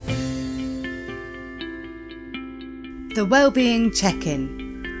The Wellbeing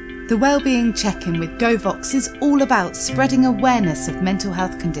Check-In. The Wellbeing Check-In with GoVox is all about spreading awareness of mental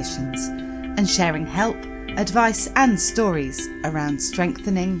health conditions and sharing help, advice and stories around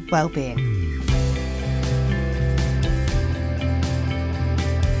strengthening wellbeing.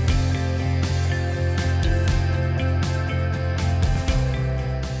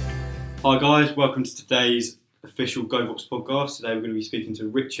 Hi guys, welcome to today's official GoVox podcast. Today we're going to be speaking to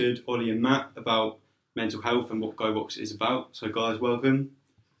Richard, Ollie and Matt about mental health and what GoVox is about. So guys, welcome.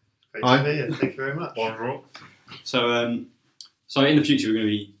 Great to be here, thank you very much. So in the future we're going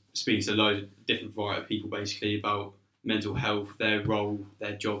to be speaking to loads of different variety of people basically about mental health, their role,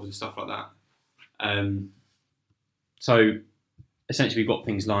 their jobs and stuff like that. So essentially we've got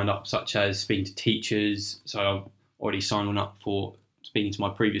things lined up such as speaking to teachers. So I've already signed on up for speaking to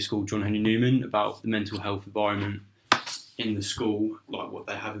my previous school, John Henry Newman, about the mental health environment in the school, like what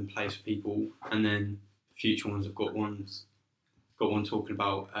they have in place for people. And then future ones, I've got one talking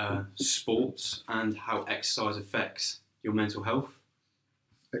about sports and how exercise affects your mental health.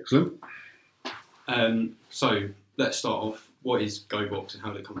 Excellent. So let's start off. What is GoVox and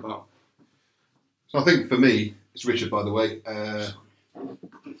how did it come about? So I think for me, it's Richard, by the way. I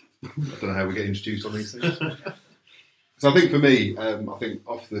don't know how we get introduced on these things. So I think for me, I think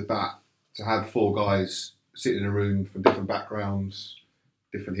off the bat, to have four guys sitting in a room from different backgrounds,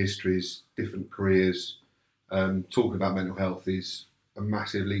 different histories, different careers, talking about mental health is a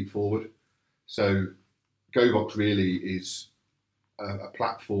massive leap forward. So GoVox really is a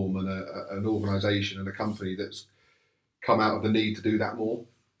platform and an organisation and a company that's come out of the need to do that more,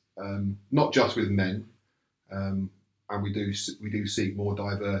 not just with men, and we do seek more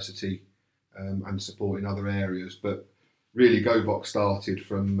diversity and support in other areas, but really GoVox started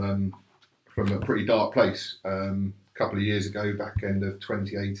from a pretty dark place. A couple of years ago, back end of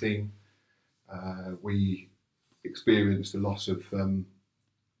 2018, we experienced the loss of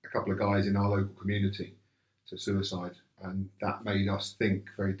a couple of guys in our local community to suicide, and that made us think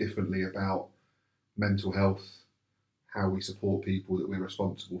very differently about mental health, how we support people that we're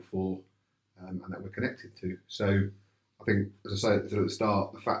responsible for and that we're connected to. So I think, as I said at the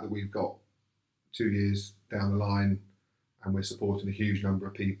start, the fact that we've got 2 years down the line and we're supporting a huge number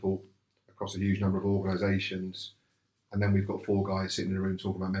of people across a huge number of organisations, and then we've got four guys sitting in a room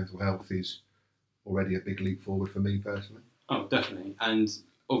talking about mental health is already a big leap forward for me personally. Oh, definitely. And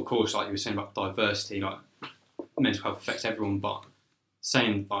of course, like you were saying about diversity, like mental health affects everyone, but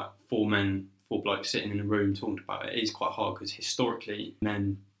saying like four blokes sitting in a room talking about it is quite hard because historically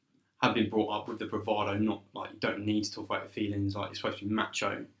men have been brought up with the bravado, not like you don't need to talk about your feelings, like you're supposed to be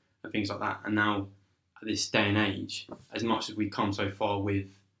macho and things like that. And now at this day and age, as much as we've come so far with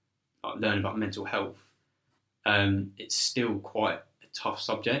like learning about mental health, it's still quite a tough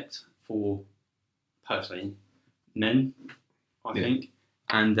subject for personally men, I think.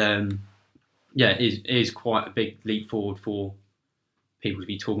 And it is quite a big leap forward for people to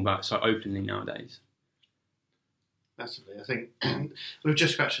be talking about it so openly nowadays. Massively. I think we've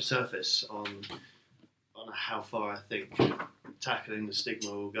just scratched the surface on how far I think tackling the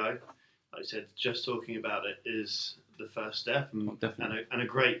stigma will go. Like I said, just talking about it is the first step and a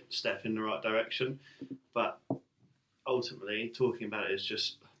great step in the right direction. But ultimately, talking about it is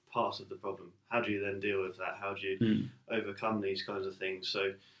just part of the problem. How do you then deal with that? How do you overcome these kinds of things?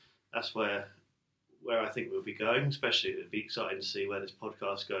 So that's where I think we'll be going, especially it'd be exciting to see where this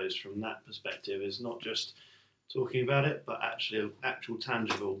podcast goes from that perspective, is not just talking about it, but actual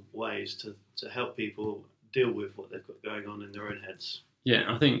tangible ways to help people deal with what they've got going on in their own heads.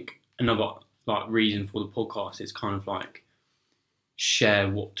 Yeah, I think another like reason for the podcast is kind of like share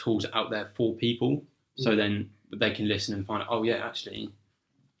what tools are out there for people, so then they can listen and find out, oh yeah, actually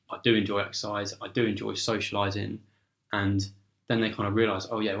I do enjoy exercise, I do enjoy socialising, and then they kind of realise,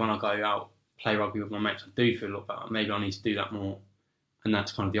 oh yeah, when I go out play rugby with my mates, I do feel a lot better, maybe I need to do that more. And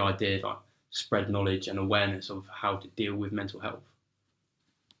that's kind of the idea, like spread knowledge and awareness of how to deal with mental health.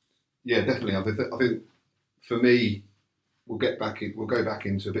 Yeah, definitely. I think for me, we'll go back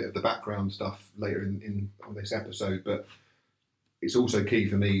into a bit of the background stuff later on this episode, but it's also key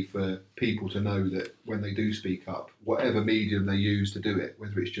for me for people to know that when they do speak up, whatever medium they use to do it,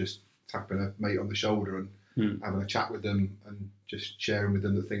 whether it's just tapping a mate on the shoulder and having a chat with them and just sharing with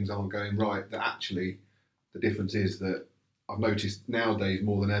them that things aren't going right, that actually the difference is that I've noticed nowadays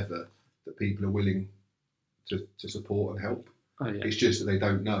more than ever that people are willing to support and help. Oh, yeah. It's just that they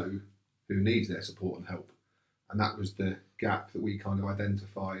don't know who needs their support and help. And that was the gap that we kind of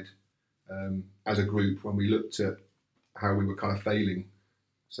identified as a group when we looked at how we were kind of failing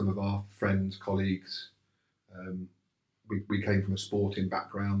some of our friends, colleagues. We came from a sporting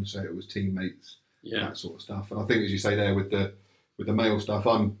background, so it was teammates Yeah. that sort of stuff. And I think, as you say there, with the male stuff,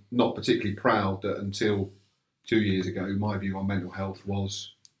 I'm not particularly proud that until 2 years ago, my view on mental health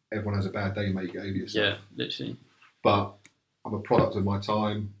was everyone has a bad day, mate, get over yourself. Yeah, literally. But I'm a product of my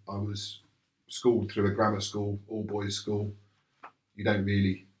time. I was schooled through a grammar school, all boys school. You don't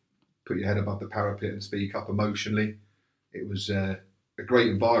really put your head above the parapet and speak up emotionally. It was a great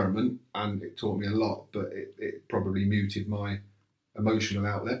environment and it taught me a lot, but it probably muted my emotional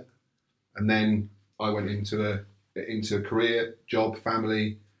outlet. And then I went into a career, job,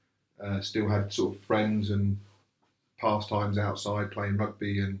 family, still had sort of friends and pastimes outside, playing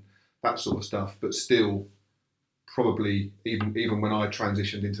rugby and that sort of stuff, but still probably even when I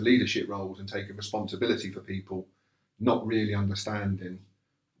transitioned into leadership roles and taking responsibility for people, not really understanding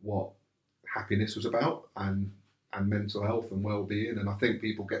what happiness was about and mental health and well-being. And I think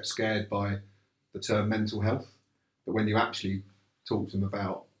people get scared by the term mental health, but when you actually talk to them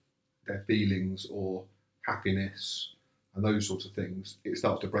about their feelings or happiness and those sorts of things, it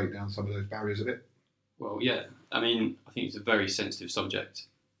starts to break down some of those barriers of it. Well, yeah. I mean, I think it's a very sensitive subject,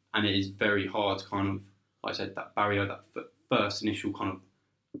 and it is very hard to kind of, like I said, that barrier, that first initial kind of,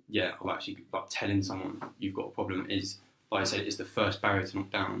 of actually like telling someone you've got a problem is, like I said, is the first barrier to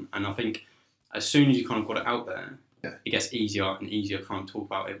knock down. And I think as soon as you kind of got it out there, it gets easier and easier to kind of talk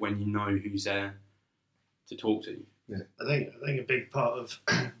about it when you know who's there to talk to. Yeah. I think a big part of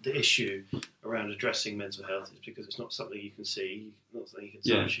the issue around addressing mental health is because it's not something you can see, not something you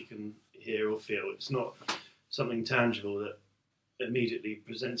can touch, you can hear or feel. It's not something tangible that immediately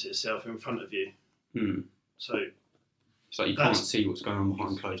presents itself in front of you. So it's like you can't see what's going on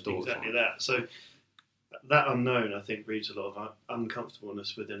behind closed doors. Exactly that. So that unknown, I think, breeds a lot of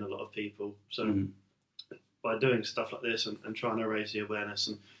uncomfortableness within a lot of people. So by doing stuff like this and trying to raise the awareness,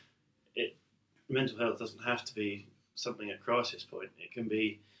 and mental health doesn't have to be something at crisis point. It can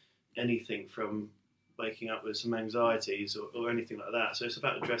be anything from waking up with some anxieties or anything like that. So it's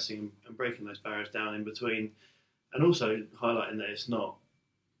about addressing and breaking those barriers down in between, and also highlighting that it's not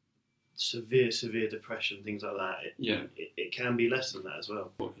severe depression, things like that. It can be less than that as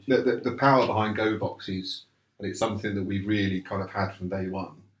well. The power behind GoVox is, and it's something that we've really kind of had from day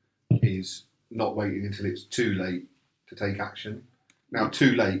one, is not waiting until it's too late to take action. Now,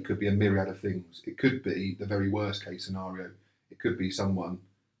 too late could be a myriad of things. It could be the very worst case scenario. It could be someone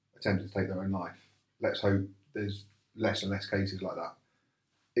attempting to take their own life. Let's hope there's less and less cases like that.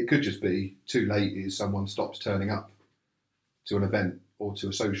 It could just be too late is someone stops turning up to an event or to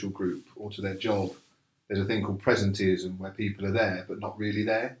a social group or to their job. There's a thing called presenteeism where people are there but not really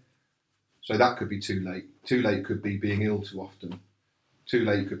there. So that could be too late. Too late could be being ill too often. Too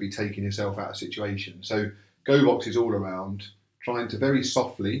late could be taking yourself out of a situation. So GoVox is all around trying to very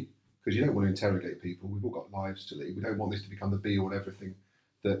softly, because you don't want to interrogate people, we've all got lives to lead. We don't want this to become the be-all and everything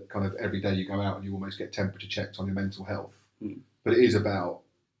that kind of every day you go out and you almost get temperature checked on your mental health. But it is about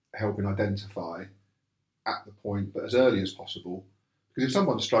helping identify at the point, but as early as possible. Because if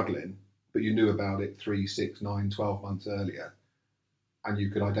someone's struggling, but you knew about it 3, 6, 9, 12 months earlier, and you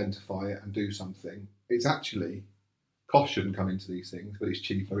could identify it and do something, it's actually, cost shouldn't come into these things, but it's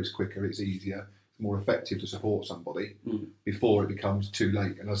cheaper, it's quicker, it's easier, more effective to support somebody before it becomes too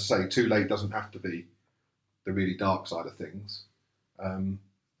late. And as I say, too late doesn't have to be the really dark side of things.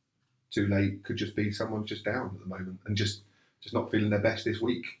 Too late could just be someone's just down at the moment and just not feeling their best this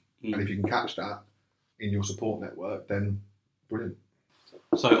week. And if you can catch that in your support network, then brilliant.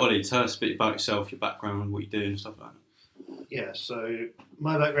 So Ollie, tell us a bit about yourself, your background, what you do and stuff like that. Yeah, so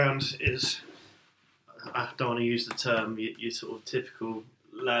my background is, I don't want to use the term, your sort of typical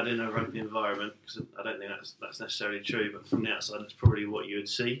lad in a rugby environment, because I don't think that's necessarily true, but from the outside it's probably what you would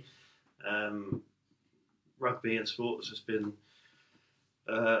see. Rugby and sports has been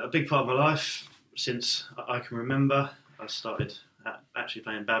a big part of my life since I can remember. I started actually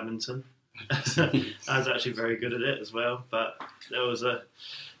playing badminton. I was actually very good at it as well, but there was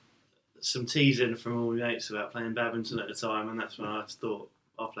some teasing from all my mates about playing badminton at the time, and that's when I thought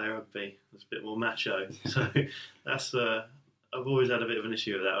I'll play rugby. It's a bit more macho. So that's I've always had a bit of an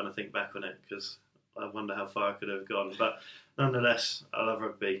issue with that when I think back on it, because I wonder how far I could have gone. But nonetheless, I love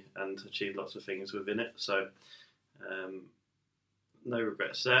rugby and achieved lots of things within it. So no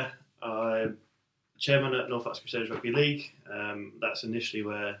regrets there. I'm chairman at North Wales Crusaders Rugby League. That's initially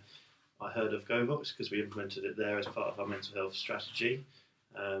where I heard of GoVox, because we implemented it there as part of our mental health strategy,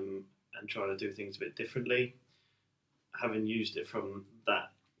 and trying to do things a bit differently. Having used it from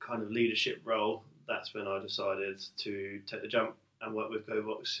that kind of leadership role, that's when I decided to take the jump and work with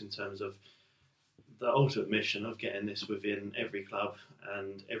GoVox in terms of the ultimate mission of getting this within every club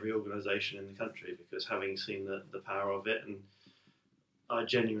and every organisation in the country, because having seen the power of it, and I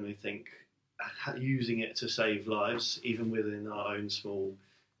genuinely think using it to save lives, even within our own small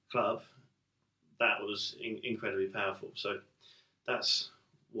club, that was incredibly powerful. So that's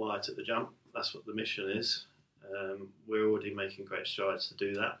why I took the jump. That's what the mission is. We're already making great strides to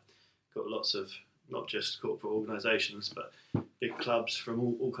do that. Got lots of, not just corporate organisations, but big clubs from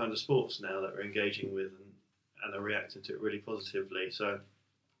all kinds of sports now that we're engaging with and are reacting to it really positively. So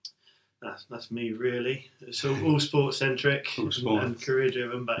that's me really. It's all sports centric and career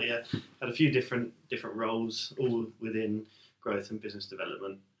driven, but yeah, had a few different roles, all within growth and business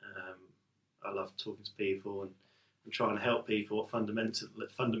development. I love talking to people and trying to help people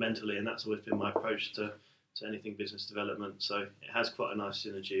fundamentally, and that's always been my approach to anything business development. So it has quite a nice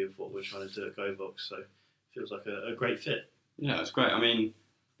synergy of what we're trying to do at GoVox. So it feels like a great fit. Yeah, it's great. I mean,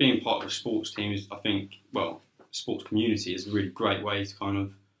 being part of a sports team is, I think, sports community is a really great way to kind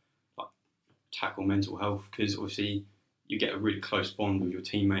of tackle mental health, because obviously you get a really close bond with your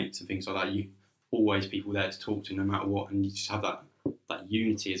teammates and things like that. You always people there to talk to no matter what, and you just have that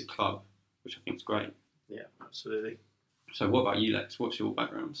unity as a club, which I think is great. Yeah, absolutely. So what about you, Lex? What's your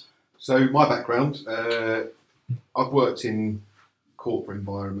background? So my background, I've worked in corporate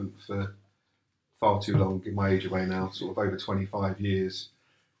environment for far too long, give my age away now, sort of over 25 years.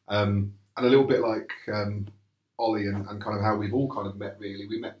 And a little bit like Ollie and kind of how we've all kind of met really.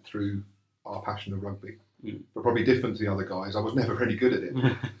 We met through our passion of rugby, but probably different to the other guys. I was never any good at it.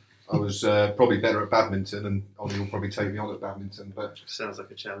 I was probably better at badminton, and Ollie will probably take me on at badminton. But sounds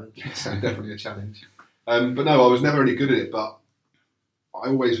like a challenge. Definitely a challenge. But no, I was never any good at it. But I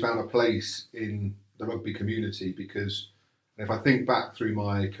always found a place in the rugby community, because if I think back through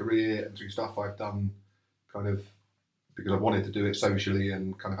my career and through stuff I've done, kind of because I wanted to do it socially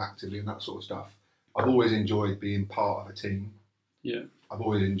and kind of actively and that sort of stuff, I've always enjoyed being part of a team. Yeah, I've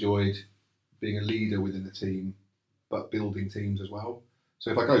always enjoyed being a leader within the team, but building teams as well. So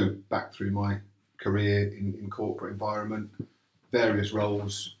if I go back through my career in corporate environment, various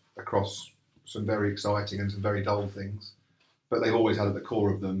roles across some very exciting and some very dull things, but they've always had at the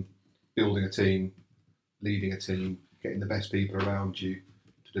core of them building a team, leading a team, getting the best people around you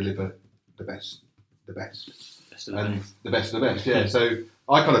to deliver the best of the best. Yeah. So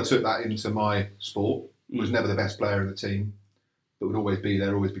I kind of took that into my sport. Was never the best player in the team, but would always be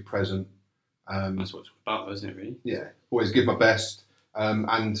there, always be present. That's what it's about, isn't it, really? Yeah, always give my best,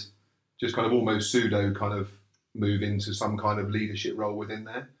 and just kind of almost pseudo kind of move into some kind of leadership role within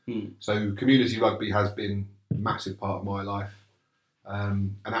there. So community rugby has been a massive part of my life,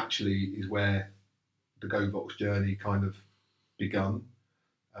 and actually is where the GoVox journey kind of begun,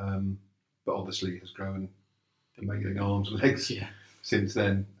 but obviously has grown amazing arms and legs since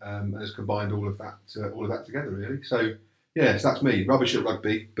then, and has combined all of that together really. So yes, that's me. Rubbish at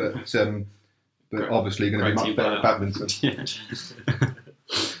rugby, but obviously going to be much better at badminton.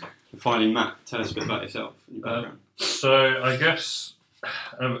 Finally, Matt, tell us a bit about yourself and your background. So I guess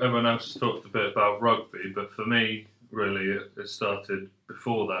everyone else has talked a bit about rugby, but for me, really, it started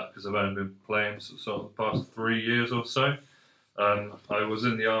before that, because I've only been playing sort of the past 3 years or so. I was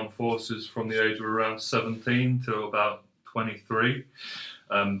in the armed forces from the age of around 17 till about 23.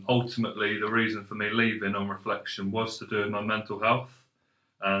 Ultimately, the reason for me leaving, on reflection, was to do with my mental health.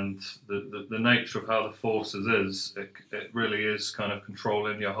 And the nature of how the forces is, it really is kind of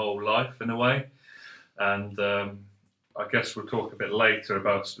controlling your whole life in a way. And I guess we'll talk a bit later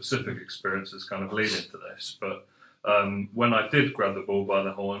about specific experiences kind of leading to this. But when I did grab the bull by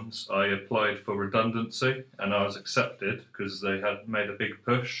the horns, I applied for redundancy, and I was accepted because they had made a big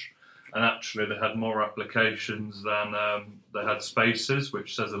push. And actually they had more applications than they had spaces,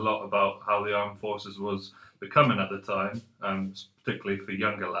 which says a lot about how the armed forces was becoming at the time, particularly for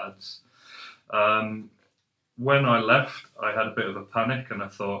younger lads. When I left, I had a bit of a panic, and I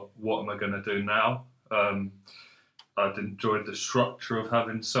thought, what am I going to do now? I'd enjoyed the structure of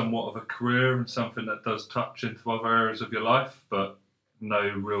having somewhat of a career and something that does touch into other areas of your life, but no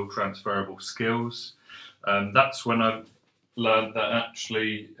real transferable skills. That's when I learned that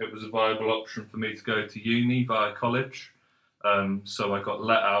actually it was a viable option for me to go to uni via college. So I got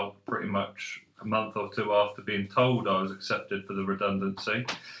let out pretty much a month or two after being told I was accepted for the redundancy,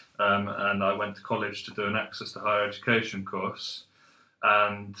 and I went to college to do an access to higher education course.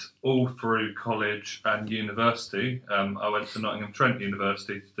 And all through college and university, I went to Nottingham Trent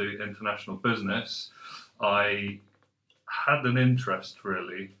University to do international business. I had an interest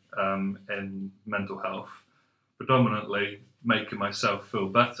really in mental health, predominantly making myself feel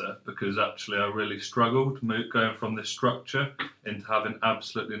better, because actually I really struggled going from this structure into having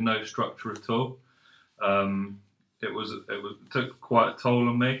absolutely no structure at all. It took quite a toll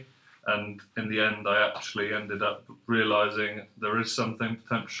on me, and in the end I actually ended up realising there is something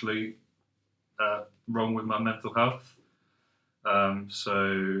potentially wrong with my mental health.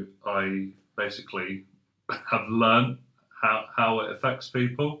 So I basically have learned how it affects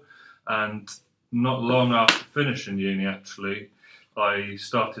people, and not long after finishing uni, actually, I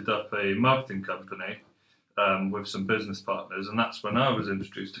started up a marketing company with some business partners, and that's when I was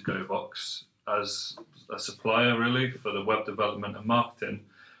introduced to GoVox as a supplier, really, for the web development and marketing.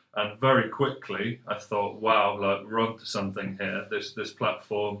 And very quickly, I thought, wow, like, we're onto something here. This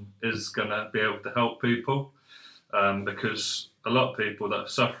platform is going to be able to help people, because a lot of people that are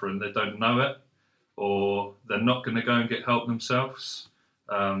suffering, they don't know it, or they're not going to go and get help themselves.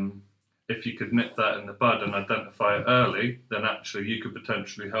 If you could nip that in the bud and identify it early, then actually you could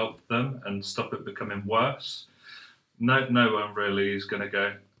potentially help them and stop it becoming worse. No one really is going to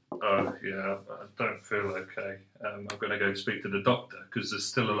go, oh yeah, I don't feel okay, I'm going to go speak to the doctor, because there's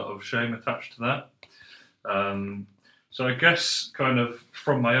still a lot of shame attached to that. So I guess kind of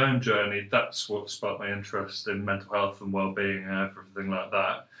from my own journey, that's what sparked my interest in mental health and well-being and everything like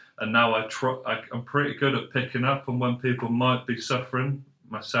that. And now I'm pretty good at picking up on when people might be suffering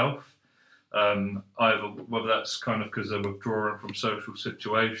myself. Either whether that's kind of because they're withdrawing from social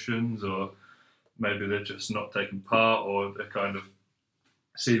situations, or maybe they're just not taking part, or they're kind of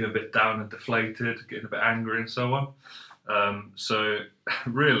seeming a bit down and deflated, getting a bit angry and so on. So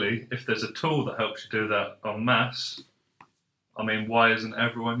really, if there's a tool that helps you do that en masse, I mean, why isn't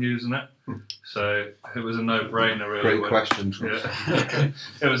everyone using it? So it was a no-brainer, really. Great question. Yeah.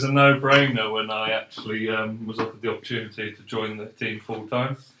 It was a no-brainer when I actually was offered the opportunity to join the team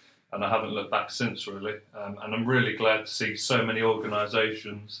full-time, and I haven't looked back since, really. And I'm really glad to see so many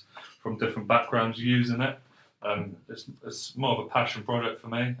organisations from different backgrounds using it. It's more of a passion project for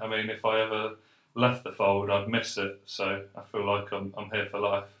me. I mean, if I ever left the fold, I'd miss it. So I feel like I'm here for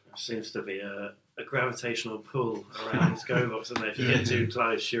life. There seems to be a gravitational pull around GoVox, and if you get too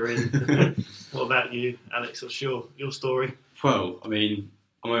close, you're in. What about you, Alex? What's your story? Well, I mean,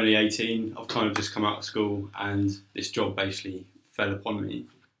 I'm only 18. I've kind of just come out of school, and this job basically fell upon me.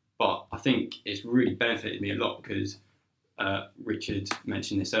 But I think it's really benefited me a lot, because Richard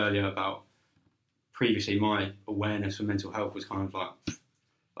mentioned this earlier about previously my awareness for mental health was kind of like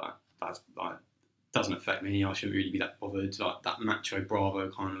that's like doesn't affect me. I shouldn't really be that bothered. Like that macho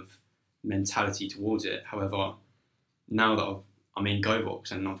bravo kind of mentality towards it. However, now that I'm in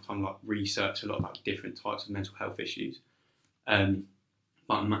GoVox and I've kind of like researched a lot about different types of mental health issues,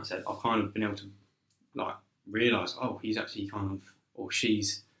 like Matt said, I've kind of been able to like realise, oh, he's actually kind of, or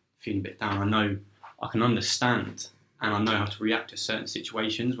she's feeling a bit down. I know I can understand, and I know how to react to certain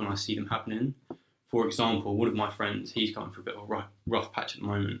situations when I see them happening. For example, one of my friends, he's going through a bit of a rough patch at the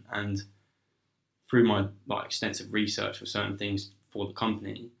moment, and through my like extensive research for certain things for the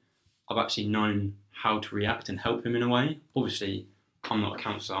company, I've actually known how to react and help him in a way. Obviously, I'm not a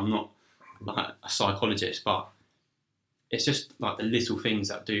counsellor, I'm not like a psychologist, but it's just like the little things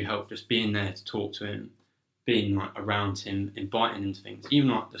that do help, just being there to talk to him, being like around him, inviting him to things, even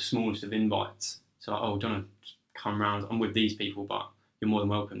like the smallest of invites. So like, oh, do you want to come round? I'm with these people, but you're more than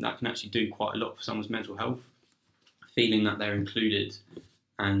welcome. That can actually do quite a lot for someone's mental health. Feeling that they're included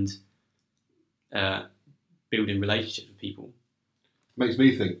and building relationships with people. Makes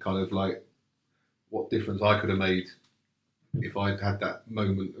me think kind of like what difference I could have made if I'd had that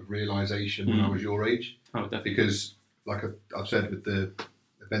moment of realisation when I was your age. Oh, definitely. Because, like I've said, with the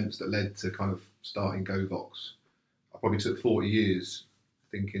events that led to kind of starting GoVox, I probably took 40 years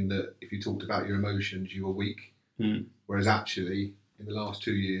thinking that if you talked about your emotions, you were weak. Whereas actually, in the last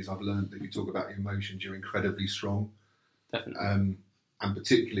 2 years, I've learned that if you talk about your emotions, you're incredibly strong. Definitely. And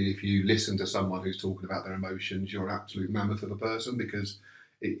particularly if you listen to someone who's talking about their emotions, you're an absolute mammoth of a person, because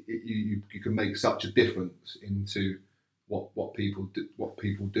you can make such a difference into what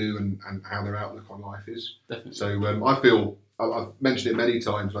people do and how their outlook on life is. Definitely. So I feel, I've mentioned it many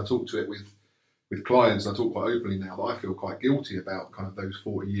times, and I talk to it with clients, and I talk quite openly now, that I feel quite guilty about kind of those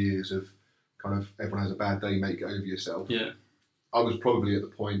 40 years of kind of everyone has a bad day, make it over yourself. Yeah. I was probably at the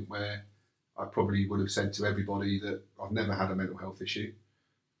point where I probably would have said to everybody that I've never had a mental health issue.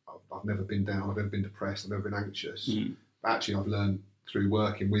 I've never been down, I've never been depressed, I've never been anxious. But actually, I've learned through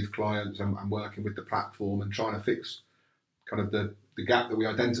working with clients and working with the platform and trying to fix kind of the gap that we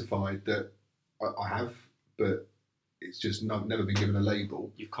identified that I have, but it's just never been given a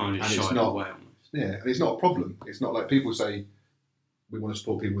label. You've kind of and shied away almost. Yeah, and it's not a problem. It's not like people say we want to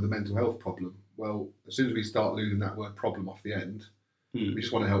support people with a mental health problem. Well, as soon as we start losing that word problem off the end, we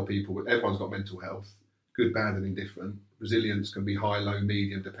just want to help people. Everyone's got mental health, good, bad and indifferent. Resilience can be high, low,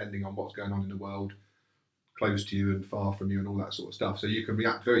 medium, depending on what's going on in the world, close to you and far from you and all that sort of stuff. So you can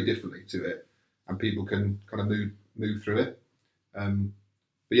react very differently to it, and people can kind of move through it.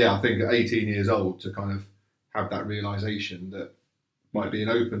 But yeah, I think at 18 years old to kind of have that realisation that by being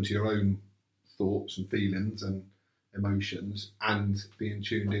open to your own thoughts and feelings and emotions and being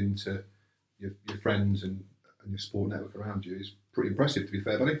tuned into your friends and your support network around you is pretty impressive, to be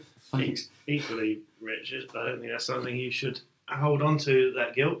fair, buddy. Thanks. Equally, Rich, I don't think that's something you should hold on to,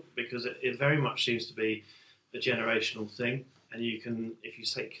 that guilt, because it very much seems to be a generational thing. And you can, if you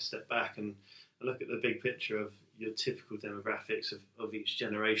take a step back and look at the big picture of your typical demographics of each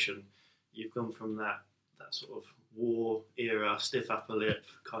generation, you've gone from that sort of war era, stiff upper lip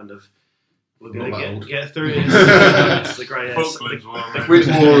kind of, we're going to get through it. It's the grey hairs. Which war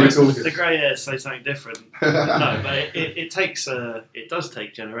are we talking? The grey hairs say something different. No, but it does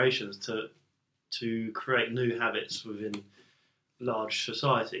take generations to create new habits within large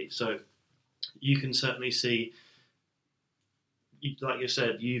society. So you can certainly see, like you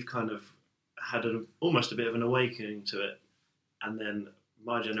said, you've kind of had almost a bit of an awakening to it, and then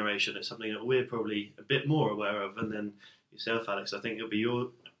my generation, it's something that we're probably a bit more aware of, and then yourself, Alex, I think it'll be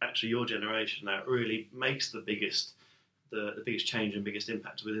your generation that really makes the biggest change and biggest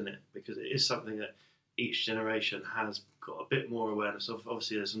impact within it, because it is something that each generation has got a bit more awareness of.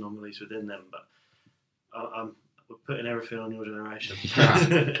 Obviously, there's anomalies within them, but I'm putting everything on your generation.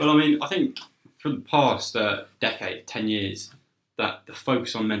 Well, I mean, I think for the past decade, 10 years, that the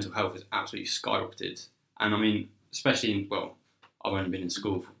focus on mental health has absolutely skyrocketed. And I mean, especially I've only been in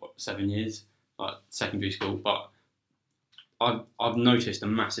school for 7 years, like secondary school, but I've noticed a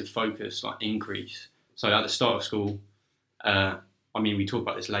massive focus, like increase. So at the start of school, I mean, we talk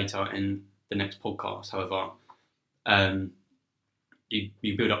about this later in the next podcast. However,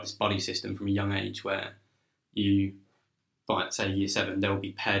 you build up this buddy system from a young age where you, like say year 7, they'll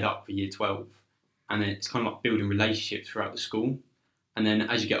be paired up for year 12, and then it's kind of like building relationships throughout the school. And then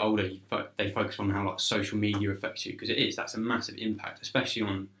as you get older, they focus on how like social media affects you, because that's a massive impact, especially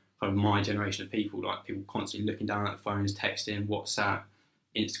on kind of my generation of people, like people constantly looking down at their phones, texting, WhatsApp,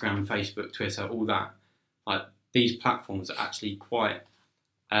 Instagram, Facebook, Twitter, all that. Like these platforms are actually quite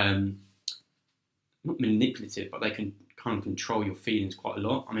not manipulative, but they can kind of control your feelings quite a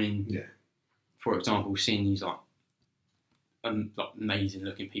lot. I mean, for example, seeing these like amazing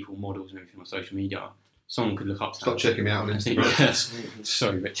looking people, models and everything on social media, someone could look up to Stop checking me out on Instagram.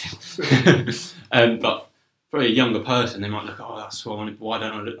 Sorry, Richard. But for a younger person, they might look, that's what I want. Why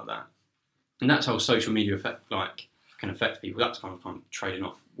don't I look like that? And that's how social media can affect people. That's kind of trading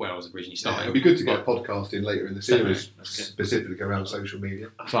off where I was originally starting. It'd be good to get a podcast in later in the series, specifically around social media.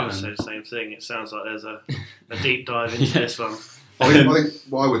 I was going to say the same thing. It sounds like there's a deep dive into this one. I think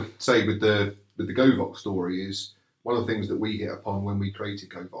what I would say with the GoVox story is one of the things that we hit upon when we created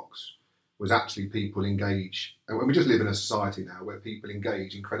GoVox was actually people engage, and we just live in a society now where people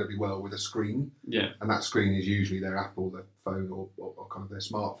engage incredibly well with a screen. Yeah. And that screen is usually their Apple, their phone, or kind of their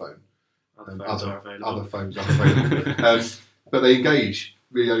smartphone. Other phones are available. But they engage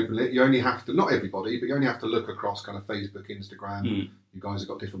really openly. You only have to, not everybody, but you only have to look across kind of Facebook, Instagram. You guys have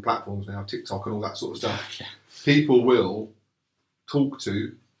got different platforms now, TikTok and all that sort of stuff. Yeah. People will talk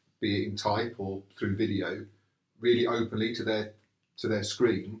to, be it in type or through video, really openly to their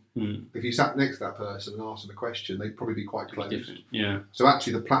screen. If you sat next to that person and asked them a question, they'd probably be quite close. Different. Yeah. So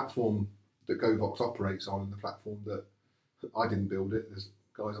actually the platform that GoVox operates on, and the platform that I didn't build it, there's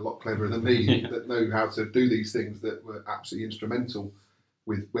guys a lot cleverer than me that know how to do these things that were absolutely instrumental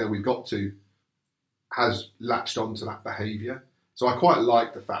with where we've got to, has latched onto that behaviour. So I quite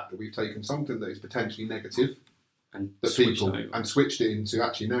like the fact that we've taken something that is potentially negative and switched it into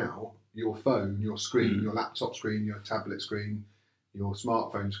actually now your phone, your screen, your laptop screen, your tablet screen, your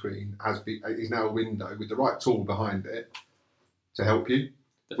smartphone screen is now a window with the right tool behind it to help you,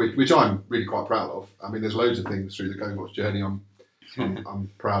 which I'm really quite proud of. I mean, there's loads of things through the GoVox journey I'm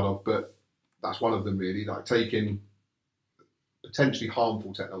proud of, but that's one of them really, like taking potentially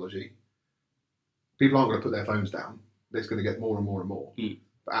harmful technology. People aren't going to put their phones down. It's going to get more and more and more.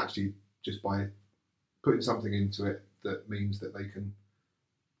 But actually, just by putting something into it that means that they can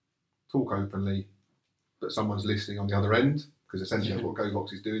talk openly, but someone's listening on the other end, because essentially that's what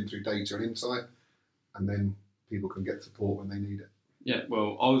GoVox is doing through data and insight, and then people can get support when they need it. Yeah,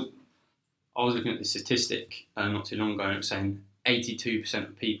 well, I was looking at the statistic not too long ago, and it was saying 82%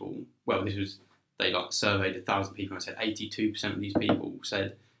 of people, they surveyed 1,000 people, and said 82% of these people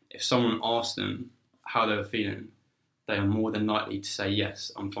said if someone asked them how they were feeling, they are more than likely to say,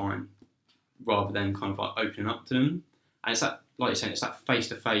 yes, I'm fine, rather than kind of like opening up to them. And it's that, like you're saying, it's that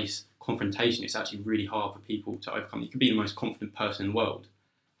face-to-face confrontation. It's actually really hard for people to overcome. You could be the most confident person in the world,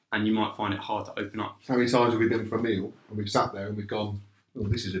 and you might find it hard to open up. How many times have we been for a meal and we've sat there and we've gone,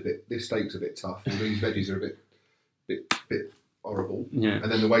 this steak's a bit tough, or these veggies are a bit horrible. Yeah.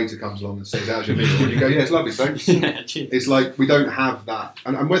 And then the waiter comes along and says, how's your meal? And you go, yeah, it's lovely, thanks. Yeah, cheers. It's like we don't have that.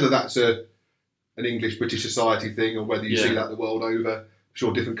 And whether that's an English-British society thing or whether you see that the world over, I'm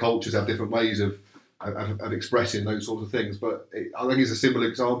sure different cultures have different ways of expressing those sorts of things. But I think it's a similar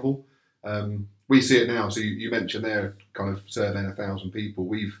example. We see it now. So you mentioned there kind of surveying 1,000 people.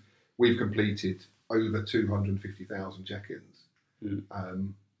 We've completed over 250,000 check-ins.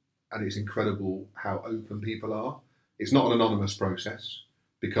 And it's incredible how open people are. It's not an anonymous process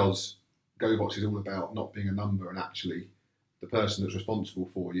because GoVox is all about not being a number and actually the person that's responsible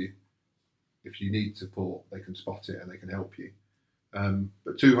for you. If you need support, they can spot it and they can help you.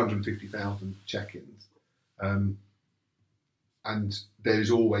 But 250,000 check-ins. And there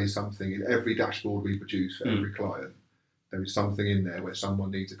is always something in every dashboard we produce for every client. There is something in there where someone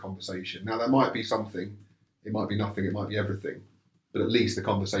needs a conversation. Now, there might be something, it might be nothing, it might be everything, but at least the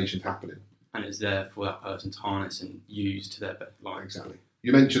conversation's happening. And it's there for that person to harness and use to their best life. Exactly.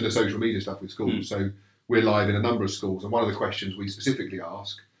 You mentioned the social media stuff with schools, so we're live in a number of schools, and one of the questions we specifically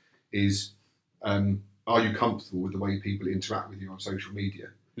ask is, are you comfortable with the way people interact with you on social media?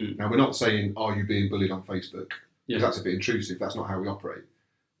 Now, we're not saying, are you being bullied on Facebook? Because that's a bit intrusive, that's not how we operate.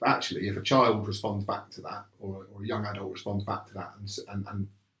 But actually, if a child responds back to that, or a young adult responds back to that, and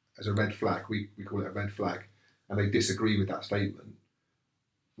as a red flag, we call it a red flag, and they disagree with that statement,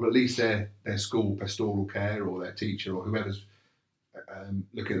 well, at least their school pastoral care or their teacher or whoever's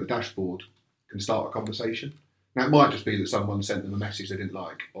looking at the dashboard can start a conversation. Now, it might just be that someone sent them a message they didn't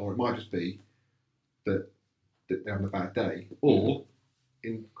like, or it might just be that they're having a bad day, or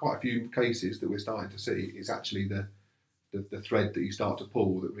in quite a few cases that we're starting to see, it's actually the thread that you start to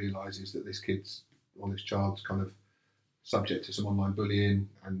pull that realises that this child's kind of subject to some online bullying,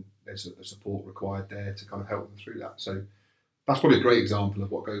 and there's a support required there to kind of help them through that. So that's probably a great example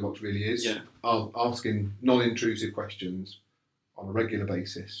of what GoVox really is. Asking non-intrusive questions on a regular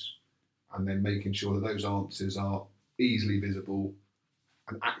basis, and then making sure that those answers are easily visible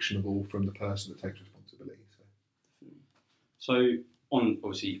and actionable from the person that takes responsibility. So on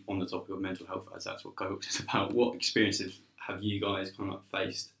the topic of mental health, as that's what GoVox is about, what experiences have you guys kind of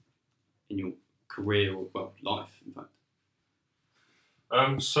faced in your career or life, in fact?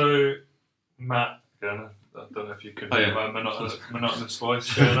 So Matt, again, I don't know if you can hear my monotonous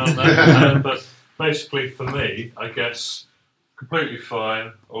voice going on there, but basically for me, I guess completely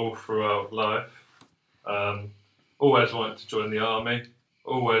fine all throughout life. Always wanted to join the army,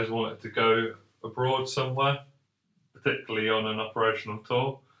 always wanted to go abroad somewhere, particularly on an operational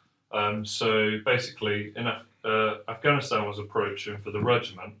tour. So basically, in Afghanistan was approaching for the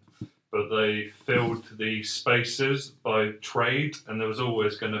regiment, but they filled the spaces by trade, and there was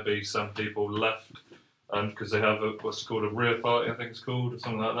always going to be some people left because they have what's called a rear party, I think it's called, or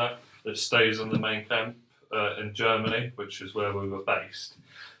something like that stays on the main camp in Germany, which is where we were based.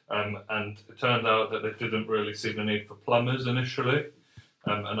 And it turned out that they didn't really see the need for plumbers initially,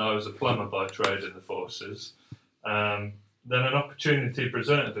 and I was a plumber by trade in the forces. Then an opportunity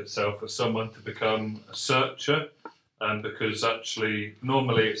presented itself for someone to become a searcher, because actually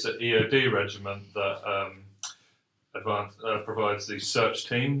normally it's an EOD regiment that provides these search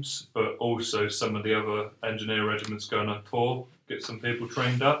teams, but also some of the other engineer regiments going on tour get some people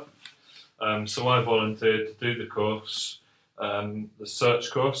trained up. So I volunteered to do the course, the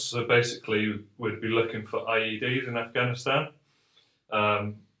search course. So basically we'd be looking for IEDs in Afghanistan.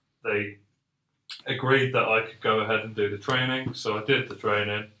 They agreed that I could go ahead and do the training, so I did the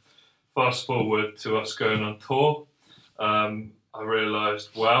training. Fast forward to us going on tour, I realised,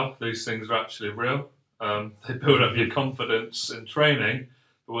 wow, these things are actually real. They build up your confidence in training,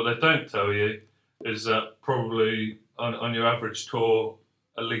 but what they don't tell you is that probably on your average tour,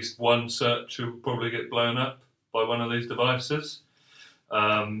 at least one search will probably get blown up by one of these devices.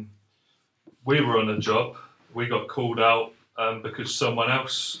 We were on a job, we got called out because someone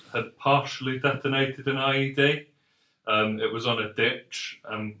else had partially detonated an IED. It was on a ditch,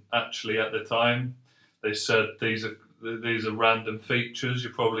 and actually at the time they said these are random features,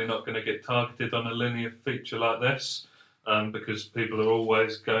 you're probably not going to get targeted on a linear feature like this because people are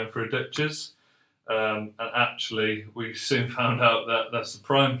always going through ditches. And actually we soon found out that that's the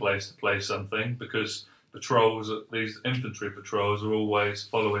prime place to play something, because patrols, these infantry patrols, are always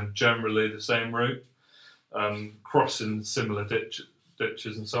following generally the same route, crossing similar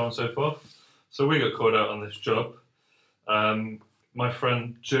ditches and so on and so forth. So we got called out on this job. My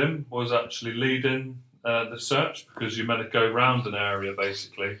friend Jim was actually leading the search, because you're meant to go round an area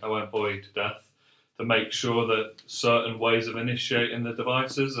basically, I won't bore you to death, to make sure that certain ways of initiating the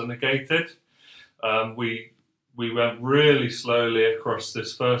devices are negated. We went really slowly across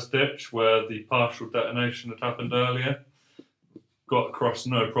this first ditch where the partial detonation had happened earlier. got across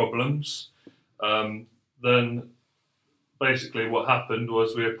no problems. Then basically what happened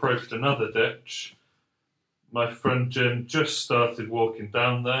was we approached another ditch. My friend Jim just started walking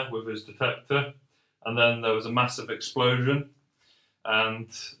down there with his detector, and then there was a massive explosion. And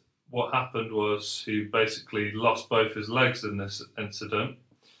what happened was he basically lost both his legs in this incident.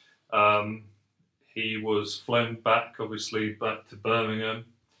 He was flown back, obviously, back to Birmingham,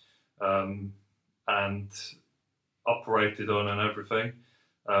 and operated on and everything.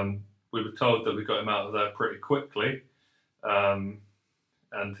 We were told that we got him out of there pretty quickly, and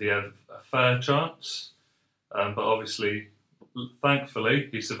he had a fair chance. But obviously, thankfully,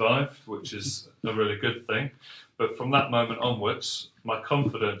 he survived, which is a really good thing. But from that moment onwards, my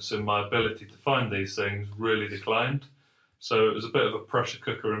confidence in my ability to find these things really declined. So it was a bit of a pressure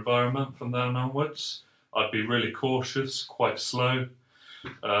cooker environment from then onwards. I'd be really cautious, quite slow,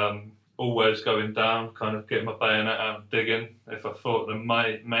 always going down, kind of getting my bayonet out and digging if I thought there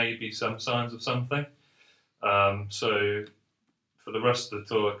may be some signs of something. So for the rest of the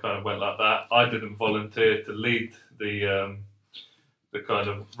tour, I kind of went like that. I didn't volunteer to lead the kind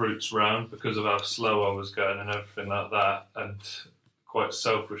of routes round because of how slow I was going and everything like that, and quite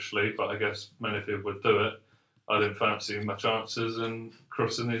selfishly, but I guess many people would do it, I didn't fancy my chances in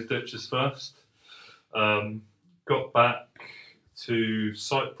crossing these ditches first. Got back to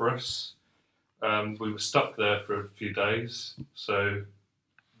Cyprus. We were stuck there for a few days, so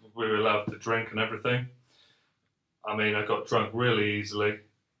we were allowed to drink and everything. I mean, I got drunk really easily.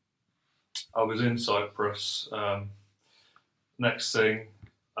 I was in Cyprus. Next thing,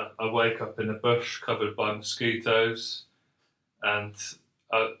 I wake up in a bush covered by mosquitoes, and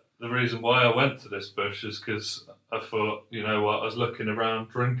the reason why I went to this bush is because I thought, you know what, I was looking around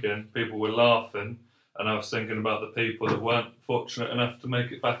drinking, people were laughing, and I was thinking about the people that weren't fortunate enough to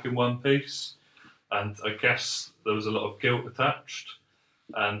make it back in one piece, and I guess there was a lot of guilt attached,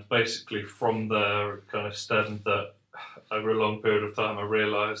 and basically from there it kind of stemmed that over a long period of time I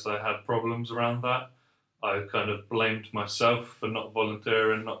realised I had problems around that. I kind of blamed myself for not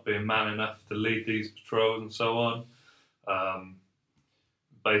volunteering, not being man enough to lead these patrols and so on.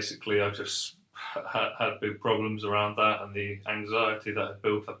 Basically, I just had big problems around that and the anxiety that had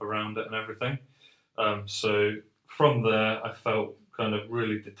built up around it and everything. So from there, I felt kind of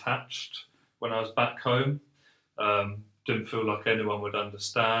really detached when I was back home. Didn't feel like anyone would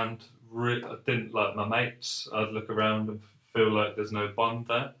understand. I didn't like my mates. I'd look around and feel like there's no bond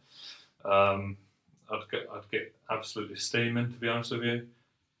there. I'd get absolutely steaming, to be honest with you.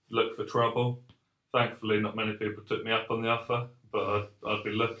 Look for trouble. Thankfully, not many people took me up on the offer, but I'd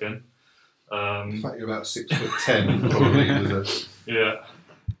be looking. In fact, you're about 6'10", probably. Yeah,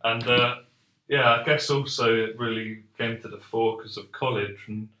 and I guess also it really came to the fore because of college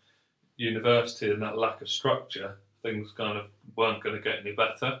and university and that lack of structure. Things kind of weren't going to get any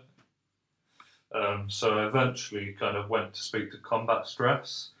better. So I eventually kind of went to speak to Combat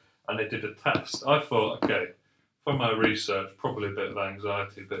Stress, and they did a test. I thought, okay, from my research, probably a bit of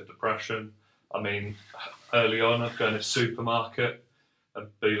anxiety, a bit of depression. I mean, early on, I'd go in a supermarket and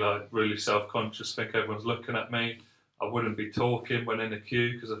be like really self-conscious, think everyone's looking at me. I wouldn't be talking when in a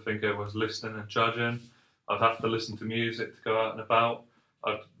queue because I think everyone's listening and judging. I'd have to listen to music to go out and about.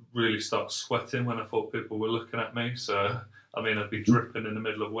 I'd really start sweating when I thought people were looking at me. So, I mean, I'd be dripping in the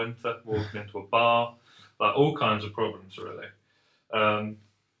middle of winter, walking into a bar, like all kinds of problems, really.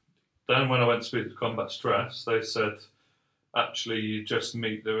 Then when I went to speak to Combat Stress, they said, actually, you just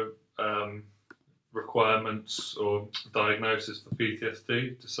meet the requirements or diagnosis for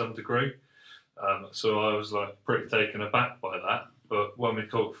PTSD to some degree. So I was like pretty taken aback by that. But when we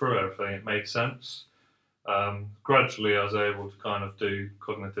talked through everything, it made sense. Gradually, I was able to kind of do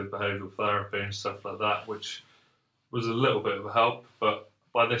cognitive behavioural therapy and stuff like that, which was a little bit of a help. But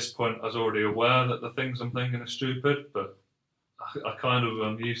by this point, I was already aware that the things I'm thinking are stupid, but I kind of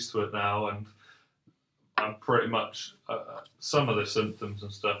am used to it now, and I'm pretty much, some of the symptoms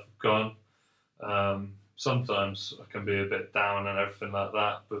and stuff have gone. Sometimes I can be a bit down and everything like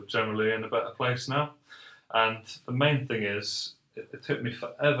that, but generally in a better place now. And the main thing is, it took me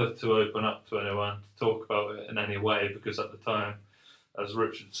forever to open up to anyone, to talk about it in any way, because at the time, as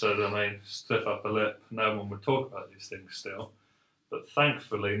Richard said, I mean, stiff upper lip, no one would talk about these things still. But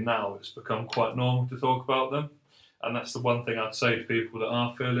thankfully now it's become quite normal to talk about them. And that's the one thing I'd say to people that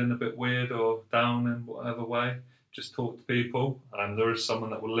are feeling a bit weird or down in whatever way. Just talk to people, and there is someone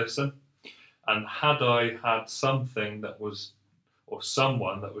that will listen. And had I had something that was, or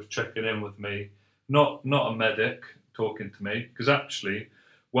someone that was checking in with me, not a medic talking to me, because actually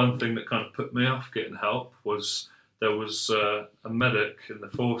one thing that kind of put me off getting help was there was a medic in the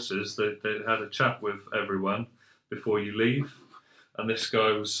forces that they had a chat with everyone before you leave. and this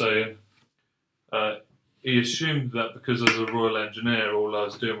guy was saying he assumed that because I was a Royal Engineer, all I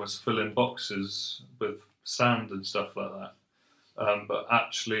was doing was filling boxes with sand and stuff like that. But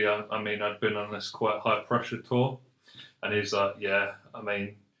actually, I mean, I'd been on this quite high pressure tour, and he's like, yeah, I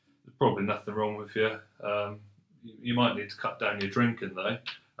mean, there's probably nothing wrong with you. You might need to cut down your drinking though.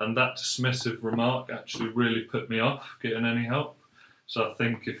 And that dismissive remark actually really put me off getting any help. So I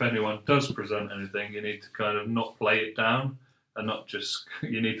think if anyone does present anything, you need to kind of not play it down, and not just,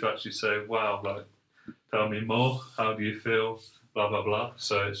 you need to actually say, wow, like, tell me more, how do you feel, blah, blah, blah.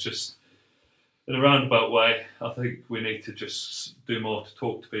 So it's just, in a roundabout way, I think we need to just do more to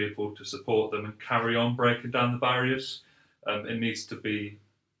talk to people, to support them and carry on breaking down the barriers. It needs to be,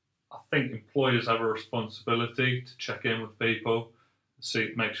 I think employers have a responsibility to check in with people,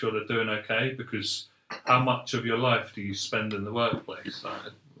 see, make sure they're doing okay, because how much of your life do you spend in the workplace?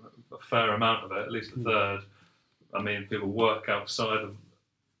 A fair amount of it, at least a third. I mean, people work outside of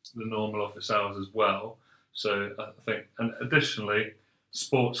the normal office hours as well. So I think, and additionally,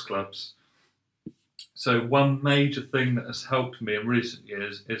 sports clubs. So one major thing that has helped me in recent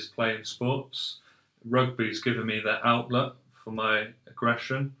years is playing sports. Rugby's given me that outlet for my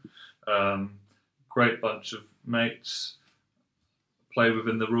aggression. Great bunch of mates, play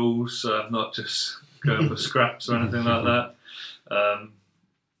within the rules, so I'm not just going for scraps or anything like that.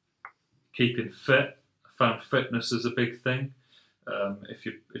 Keeping fit, I found fitness is a big thing. If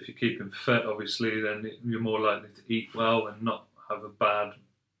you're keeping fit, obviously, then you're more likely to eat well and not have a bad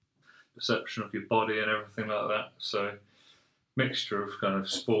perception of your body and everything like that. So, mixture of kind of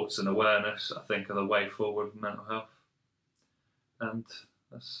sports and awareness, I think, are the way forward with mental health. And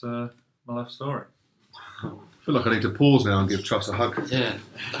that's my life story. I feel like I need to pause now and give Truss a hug. Yeah.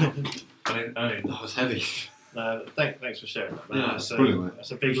 That was heavy. Thanks for sharing that, man. Yeah, that's brilliant, mate.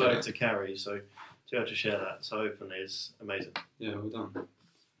 That's a big load to carry, so to be able to share that so openly is amazing. Yeah, well done.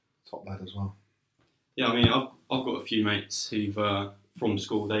 Top lad as well. Yeah, I mean, I've got a few mates who've from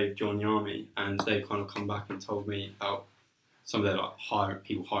school they've joined the army, and they've kind of come back and told me about some of their like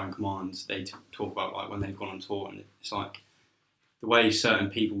people hiring commands. They talk about like when they've gone on tour, and it's like the way certain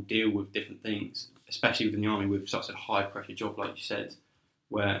people deal with different things, especially within the army with such a high pressure job, like you said,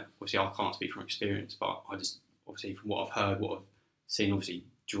 where obviously I can't speak from experience, but I just obviously from what I've heard, what I've seen, obviously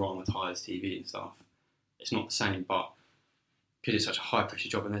dramatised TV and stuff, it's not the same, but because it's such a high pressure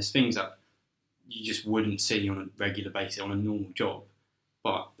job and there's things that you just wouldn't see on a regular basis on a normal job,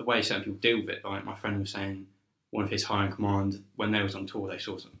 but the way certain people deal with it, like my friend was saying, one of his hiring command, when they was on tour, they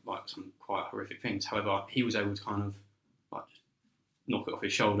saw some quite horrific things. However, he was able to kind of like knock it off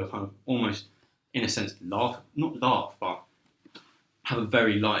his shoulder, kind of almost in a sense not laugh, but have a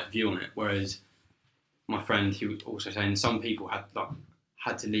very light view on it. Whereas my friend, he was also saying some people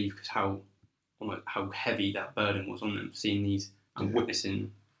had to leave because how heavy that burden was on them, seeing these and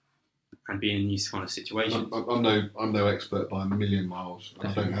witnessing and being in these kind of situations. I'm no expert by a million miles,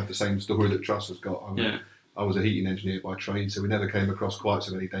 and I don't have the same story that Truss has got. I was a heating engineer by trade, so we never came across quite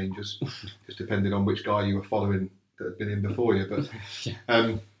so many dangers, just depending on which guy you were following that had been in before you. But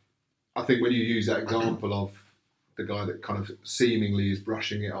I think when you use that example of the guy that kind of seemingly is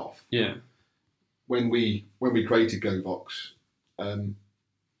brushing it off, when we created GoVox,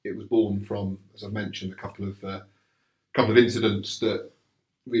 it was born from, as I mentioned, a couple of incidents that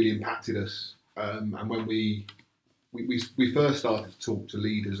really impacted us. And when we first started to talk to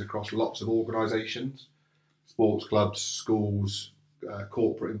leaders across lots of organisations, sports clubs, schools,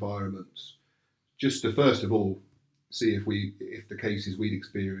 corporate environments, just to first of all see if the cases we'd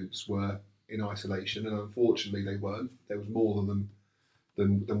experienced were in isolation, and unfortunately they weren't. There was more of them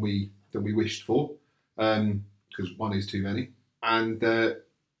than we wished for, because one is too many. And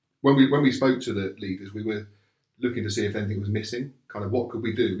when we spoke to the leaders, we were looking to see if anything was missing. Kind of what could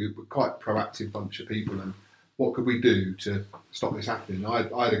we do? We were quite a proactive bunch of people, and what could we do to stop this happening? I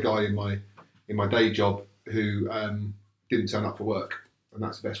had a guy in my day job who didn't turn up for work, and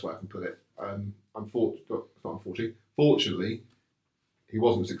that's the best way I can put it. Fortunately, he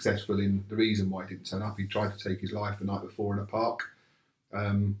wasn't successful in the reason why he didn't turn up. He tried to take his life the night before in a park.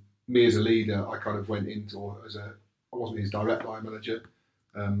 Me as a leader, I kind of went into I wasn't his direct line manager,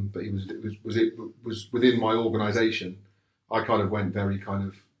 but it was within my organisation. I kind of went very kind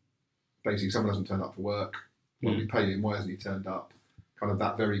of basically someone hasn't turned up for work. Well, we pay him. Why hasn't he turned up? Kind of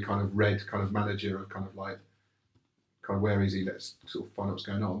that very kind of red kind of manager of kind of like, kind of where is he? Let's sort of find out what's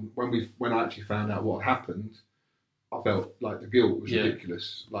going on. When I actually found out what happened, I felt like the guilt was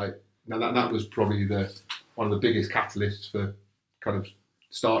ridiculous. Like now that was probably one of the biggest catalysts for kind of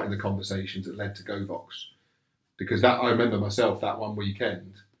starting the conversations that led to GoVox, because I remember myself that one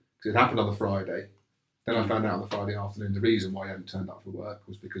weekend, because it happened on the Friday. Then I found out on the Friday afternoon the reason why he hadn't turned up for work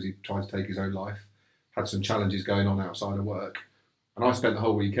was because he tried to take his own life, had some challenges going on outside of work. And I spent the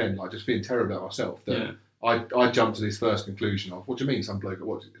whole weekend like just feeling terrible about myself. That I jumped to this first conclusion of, what do you mean some bloke,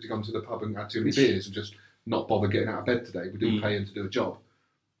 what, has he gone to the pub and had too many beers and just not bother getting out of bed today? We didn't pay him to do a job.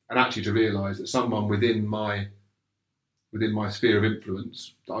 And actually to realise that someone within my sphere of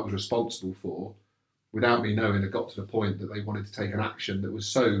influence that I was responsible for, without me knowing, had got to the point that they wanted to take an action that was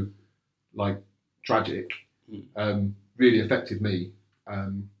so like tragic, really affected me.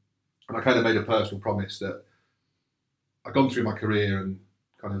 And I kind of made a personal promise that I'd gone through my career and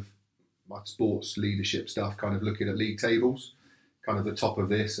kind of my sports leadership stuff, kind of looking at league tables, kind of the top of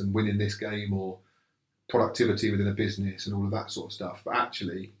this and winning this game or productivity within a business and all of that sort of stuff. But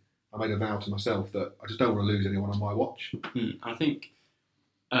actually, I made a vow to myself that I just don't want to lose anyone on my watch. I think,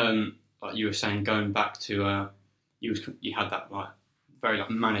 like you were saying, going back to you had that like very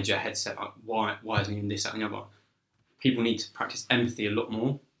like manager headset. Like why isn't he in this, that, and the other? People need to practice empathy a lot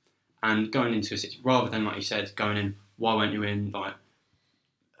more, and going into a situation rather than like you said, going in. Why weren't you in? Like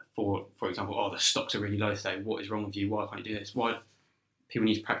for example, oh the stocks are really low today. What is wrong with you? Why can't you do this? Why? People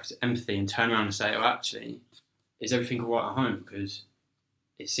need to practice empathy and turn around and say, oh actually, is everything all right at home? Because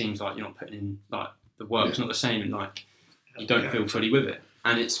it seems like you're not putting in like the work's not the same, and like you don't feel fully with it.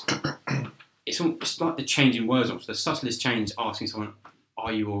 And it's like the changing words. The subtlest change, asking someone,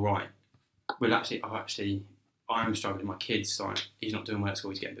 "Are you all right?" Well, actually, I am struggling. My kid's like he's not doing well at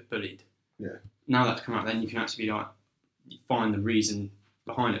school. He's getting a bit bullied. Yeah. Now that's come out, then you can actually be like find the reason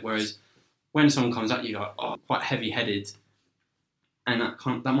behind it. Whereas when someone comes at you like quite heavy-headed, and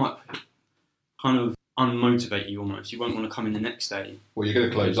that might kind of unmotivate you almost. You won't want to come in the next day. Well, you're going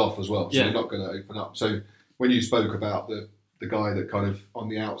to close off as well, so you're not going to open up. So when you spoke about the guy that kind of on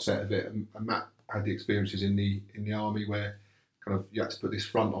the outset of it, and Matt had the experiences in the army where kind of you had to put this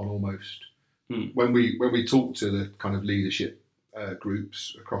front on almost. When we talked to the kind of leadership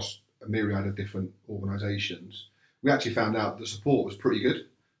groups across a myriad of different organisations, we actually found out the support was pretty good.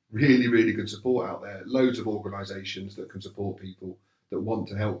 Really, really good support out there. Loads of organisations that can support people, that want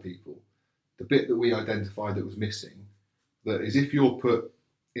to help people. The bit that we identified that was missing, that is if you're put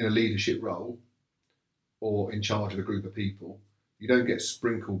in a leadership role or in charge of a group of people, you don't get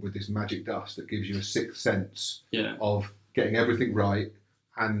sprinkled with this magic dust that gives you a sixth sense of getting everything right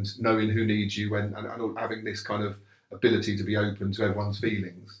and knowing who needs you and having this kind of ability to be open to everyone's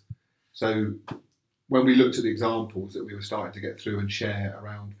feelings. So when we looked at the examples that we were starting to get through and share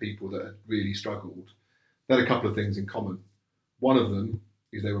around people that had really struggled, they had a couple of things in common. One of them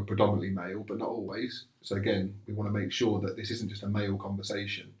is they were predominantly male, but not always. So again, we want to make sure that this isn't just a male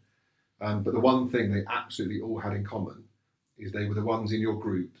conversation. But the one thing they absolutely all had in common is they were the ones in your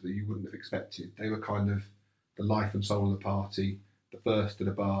group that you wouldn't have expected. They were kind of the life and soul of the party, the first to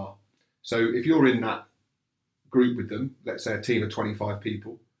the bar. So if you're in that group with them, let's say a team of 25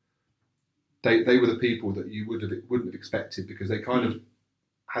 people, they were the people that you wouldn't have expected because they kind of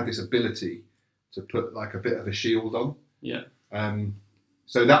had this ability to put like a bit of a shield on. Yeah.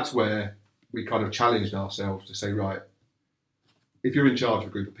 So that's where we kind of challenged ourselves to say, right, if you're in charge of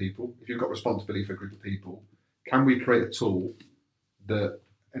a group of people, if you've got responsibility for a group of people, can we create a tool that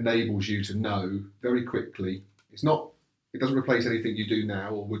enables you to know very quickly? It doesn't replace anything you do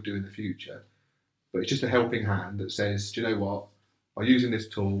now or would do in the future, but it's just a helping hand that says, do you know what? By using this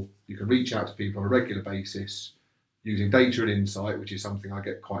tool, you can reach out to people on a regular basis using data and insight, which is something I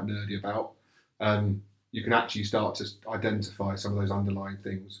get quite nerdy about. You can actually start to identify some of those underlying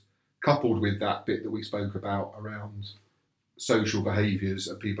things, coupled with that bit that we spoke about around social behaviours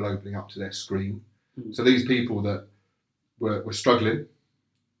of people opening up to their screen. So these people that were struggling,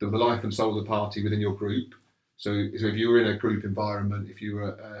 they were the life and soul of the party within your group. So if you were in a group environment, if you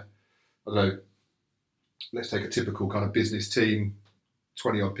were, I don't know, let's take a typical kind of business team,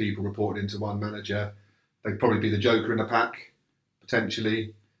 20 odd people reported into one manager, they'd probably be the joker in the pack,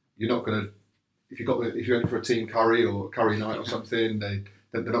 potentially. You're not going to, if you're in for a team curry or curry night or something, they're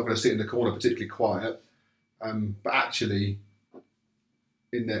not going to sit in the corner particularly quiet. But actually,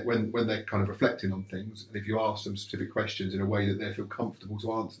 in there, when they're kind of reflecting on things, and if you ask them specific questions in a way that they feel comfortable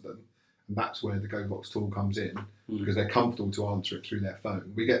to answer them, and that's where the GoVox tool comes in, because they're comfortable to answer it through their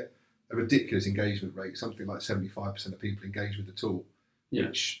phone. We get a ridiculous engagement rate, something like 75% of people engage with the tool,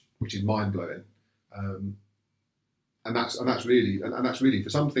 which is mind blowing. And that's really for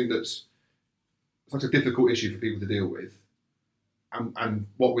something that's such a difficult issue for people to deal with. And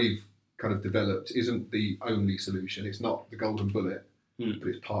what we've kind of developed isn't the only solution. It's not the golden bullet, but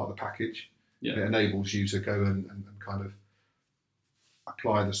it's part of the package. Yeah. It enables you to go and kind of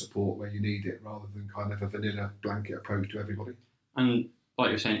apply the support where you need it rather than kind of a vanilla blanket approach to everybody. And like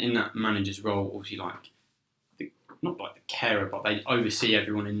you're saying, in that manager's role, obviously, not like the carer, but they oversee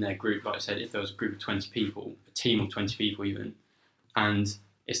everyone in their group. Like I said, if there was a group of 20 people, a team of 20 people even, and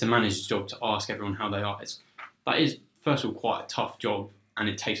it's the manager's job to ask everyone how they are. That is, first of all, quite a tough job, and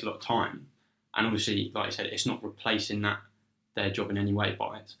it takes a lot of time. And obviously, like I said, it's not replacing their job in any way,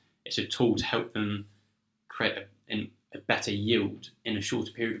 but it's a tool to help them create a better yield in a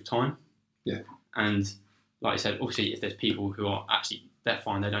shorter period of time. Yeah. And like I said, obviously, if there's people who are actually, they're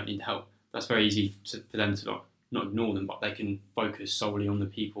fine, they don't need help, that's very easy for them to not ignore them, but they can focus solely on the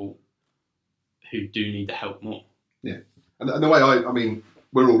people who do need the help more. Yeah. And the way I mean,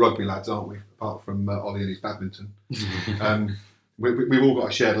 we're all rugby lads, aren't we? Apart from Ollie and his badminton. We've all got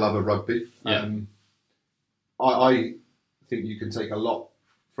a shared love of rugby. Yeah. I think you can take a lot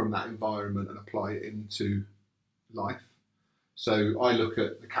from that environment and apply it into life. So I look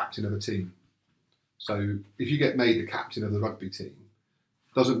at the captain of a team. So if you get made the captain of the rugby team,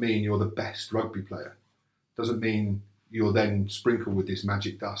 doesn't mean you're the best rugby player. Doesn't mean you're then sprinkled with this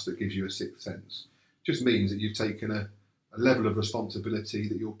magic dust that gives you a sixth sense. Just means that you've taken a level of responsibility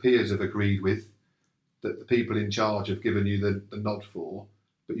that your peers have agreed with, that the people in charge have given you the nod for,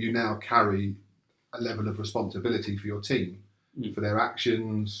 but you now carry a level of responsibility for your team, for their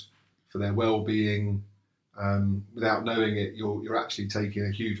actions, for their well-being. Without knowing it, you're actually taking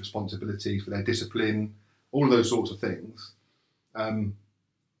a huge responsibility for their discipline, all of those sorts of things.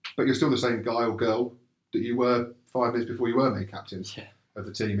 But you're still the same guy or girl that you were 5 minutes before you were made captain of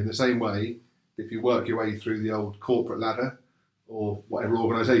the team. In the same way, if you work your way through the old corporate ladder or whatever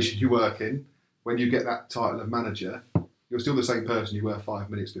organisation you work in, when you get that title of manager, you're still the same person you were 5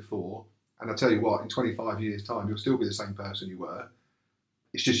 minutes before. And I tell you what, in 25 years' time, you'll still be the same person you were.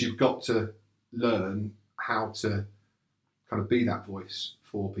 It's just you've got to learn how to kind of be that voice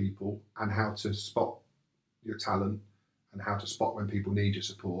for people and how to spot your talent and how to spot when people need your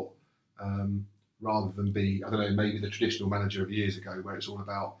support, rather than be, I don't know, maybe the traditional manager of years ago where it's all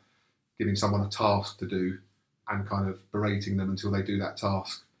about giving someone a task to do and kind of berating them until they do that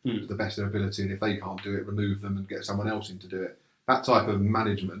task to the best of their ability, and if they can't do it, remove them and get someone else in to do it. That type of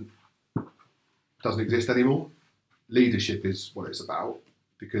management doesn't exist anymore. Leadership is what it's about,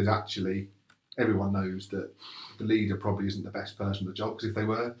 because actually everyone knows that the leader probably isn't the best person for the job, because if they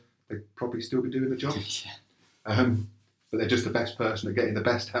were, they'd probably still be doing the job. But they're just the best person at getting the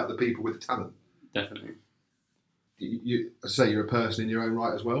best out of the people with the talent. Definitely. You say you're a person in your own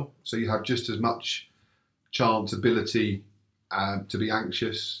right as well, so you have just as much chance, ability to be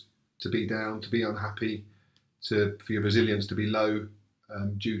anxious, to be down, to be unhappy, for your resilience to be low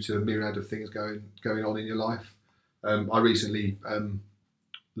due to a myriad of things going on in your life. I recently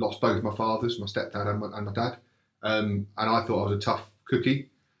lost both my fathers, my stepdad and my dad, and I thought I was a tough cookie,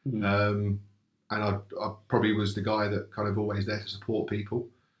 and I probably was the guy that kind of always there to support people.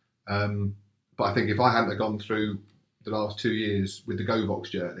 But I think if I hadn't have gone through the last 2 years with the GoVox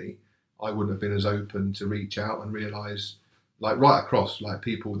journey, I wouldn't have been as open to reach out and realise, like right across, like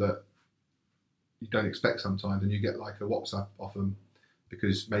people that you don't expect sometimes, and you get like a WhatsApp off them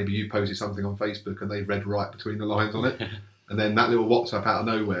because maybe you posted something on Facebook and they've read right between the lines on it. And then that little WhatsApp out of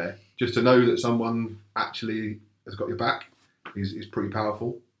nowhere, just to know that someone actually has got your back is pretty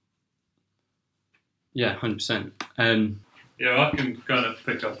powerful. Yeah, 100%. Yeah, I can kind of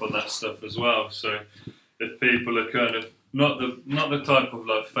pick up on that stuff as well. So if people are kind of not the type of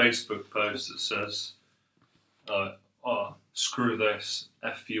like Facebook post that says, "Oh, screw this,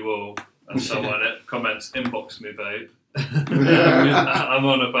 F you all," and someone comments, "Inbox me, babe." I'm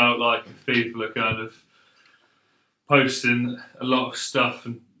on about like if people are kind of posting a lot of stuff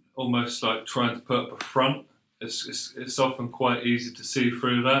and almost like trying to put up a front. It's often quite easy to see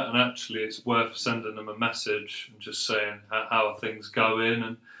through that, and actually it's worth sending them a message and just saying how are things going.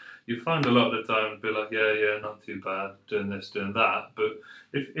 And you find a lot of the time to be like, yeah, not too bad, doing this, doing that. But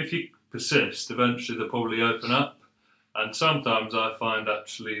if you persist, eventually they'll probably open up. And sometimes I find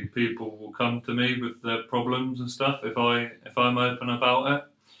actually people will come to me with their problems and stuff if I'm open about it,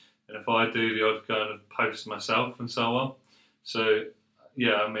 and if I do the odd kind of post myself and so on. So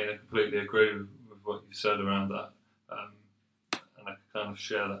yeah, I mean, I completely agree with what you said around that, and I kind of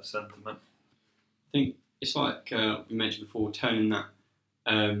share that sentiment. I think it's like we mentioned before, turning that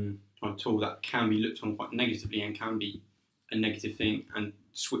kind of tool that can be looked on quite negatively and can be a negative thing, and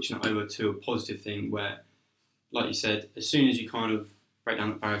switching it over to a positive thing where, like you said, as soon as you kind of break down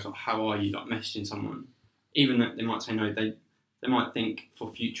the barriers of how are you, like messaging someone, even that they might say no, they might think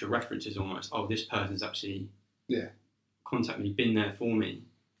for future references almost, oh, this person's actually contacted me, been there for me,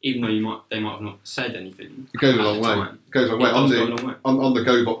 even though they might have not said anything. It goes a long way. It goes a long way. Does go a long way. On the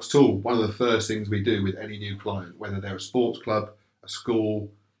GoVox tool, one of the first things we do with any new client, whether they're a sports club, a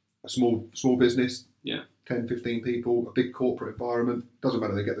school, a small business, Yeah. 10, 15 people, a big corporate environment, doesn't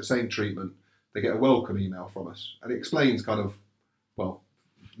matter, they get the same treatment. They get a welcome email from us. And it explains kind of, well,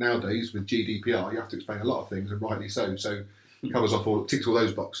 nowadays with GDPR, you have to explain a lot of things, and rightly so. So it covers off ticks all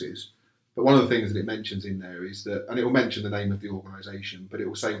those boxes. But one of the things that it mentions in there is that, and it will mention the name of the organisation, but it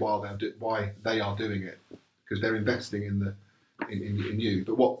will say why they are doing it, because they're investing in you.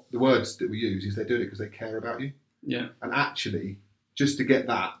 But what the words that we use is they're doing it because they care about you. Yeah. And actually, just to get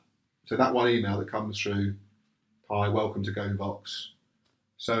that, so that one email that comes through, hi, welcome to GoVox,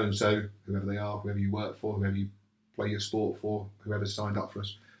 so and so, whoever they are, whoever you work for, whoever you play your sport for, whoever's signed up for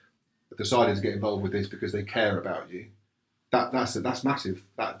us, have decided to get involved with this because they care about you. That's massive.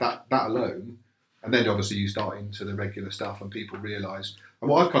 That alone, and then obviously you start into the regular stuff, and people realise. And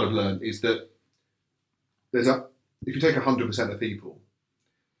what I've kind of learned is that if you take 100% of people,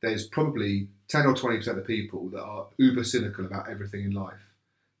 there's probably 10 or 20% of people that are uber cynical about everything in life.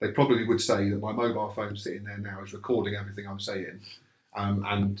 They probably would say that my mobile phone sitting there now is recording everything I'm saying,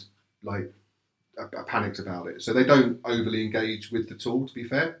 and like are panicked about it. So they don't overly engage with the tool, to be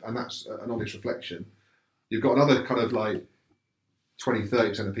fair, and that's an honest reflection. You've got another kind of like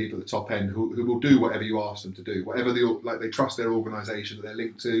 20-30% of people at the top end who will do whatever you ask them to do, whatever they trust their organisation that they're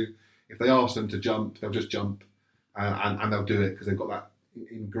linked to. If they ask them to jump, they'll just jump, and they'll do it because they've got that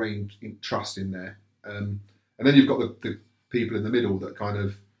ingrained trust in there. And then you've got the people in the middle that kind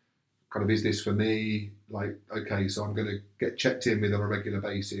of is this for me? Like, okay, so I'm going to get checked in with on a regular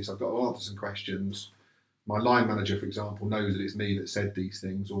basis. I've got to answer some questions. My line manager, for example, knows that it's me that said these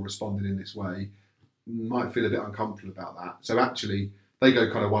things or responded in this way. Might feel a bit uncomfortable about that. So actually, they go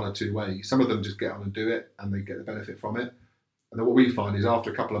kind of one or two ways. Some of them just get on and do it, and they get the benefit from it. And then what we find is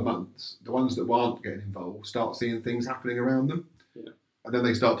after a couple of months, the ones that aren't getting involved start seeing things happening around them. Yeah. And then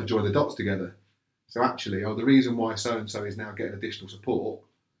they start to join the dots together. So actually, the reason why so-and-so is now getting additional support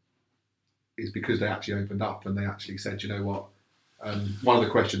is because they actually opened up and they actually said, you know what, one of the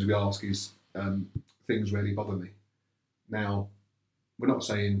questions we ask is, things really bother me. Now, we're not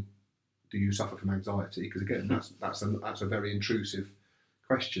saying, do you suffer from anxiety? Because again, that's a very intrusive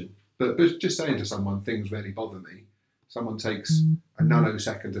question. But just saying to someone, things really bother me, someone takes a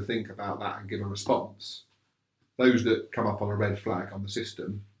nanosecond to think about that and give a response. Those that come up on a red flag on the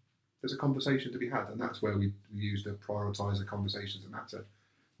system, there's a conversation to be had, and that's where we use to prioritise the conversations that matter,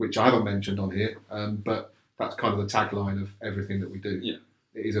 which I haven't mentioned on here, but that's kind of the tagline of everything that we do. Yeah.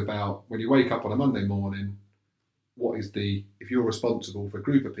 It is about when you wake up on a Monday morning, if you're responsible for a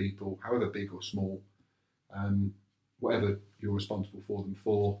group of people, however big or small, whatever you're responsible for them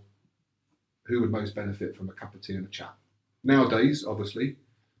for, who would most benefit from a cup of tea and a chat? Nowadays, obviously,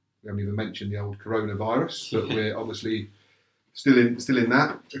 we haven't even mentioned the old coronavirus, but we're obviously still in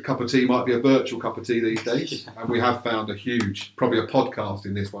that. A cup of tea might be a virtual cup of tea these days, and we have found probably a podcast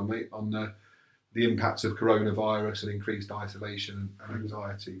in this one, mate, on the impacts of coronavirus and increased isolation and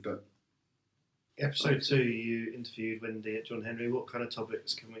anxiety. But Episode 2, you interviewed Wendy at John Henry. What kind of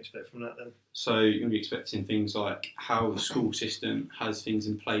topics can we expect from that then? So you're going to be expecting things like how the school system has things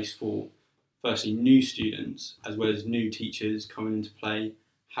in place for, firstly, new students as well as new teachers coming into play,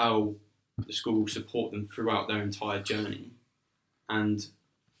 how the school will support them throughout their entire journey, and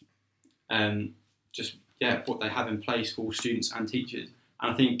what they have in place for students and teachers.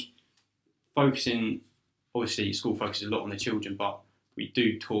 And I think obviously school focuses a lot on the children, but we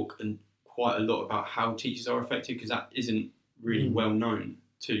do talk quite a lot about how teachers are affected, because that isn't really well known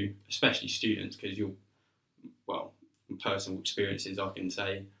to especially students, because from personal experiences I can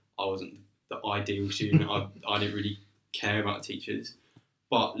say I wasn't the ideal student. I didn't really care about teachers,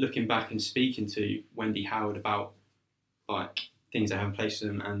 but looking back and speaking to Wendy Howard about like things they have in place for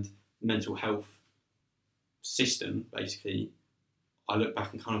them and mental health system, basically, I look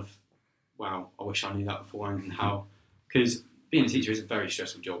back and kind of, wow, I wish I knew that beforehand, and how, because being a teacher is a very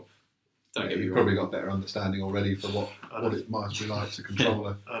stressful job. Don't get me you've wrong. probably got better understanding already for what it might be like to control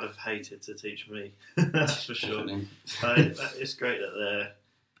her. I'd have hated to teach me, that's for sure. It's great that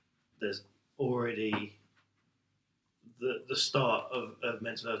there's already the start of a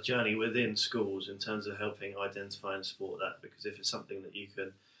mental health journey within schools in terms of helping identify and support that, because if it's something that you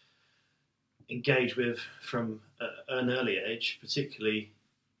can engage with from an early age, particularly,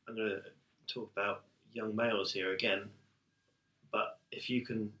 I'm going to talk about young males here again, but if you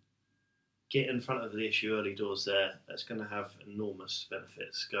can get in front of the issue early doors there, that's going to have enormous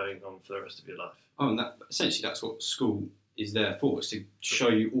benefits going on for the rest of your life. Oh, and that's what school is there for, is to show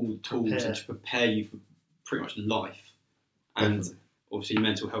you all the tools and to prepare you for pretty much life. And Definitely. Obviously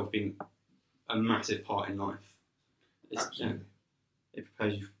mental health being a massive part in life. Absolutely. It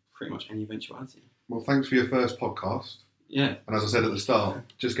prepares you for pretty much any eventuality. Well, thanks for your first podcast. Yeah. And as I said at the start,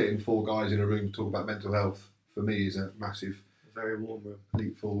 just getting 4 guys in a room to talk about mental health for me is a massive Very warm room.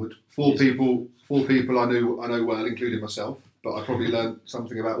 leap forward. Four people I know well, including myself, but I probably learned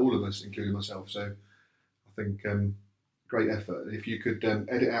something about all of us, including myself. So I think great effort. If you could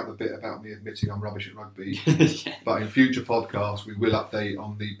edit out the bit about me admitting I'm rubbish at rugby, but in future podcasts we will update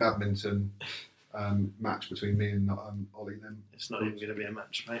on the badminton match between me and Ollie. Then It's not even going to be a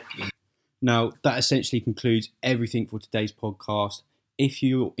match, mate. Now, that essentially concludes everything for today's podcast. If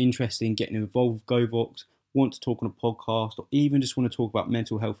you're interested in getting involved with GoVox, want to talk on a podcast, or even just want to talk about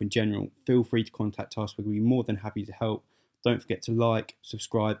mental health in general, feel free to contact us. We'll be more than happy to help. Don't forget to like,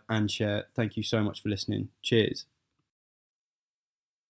 subscribe and share. Thank you so much for listening. Cheers.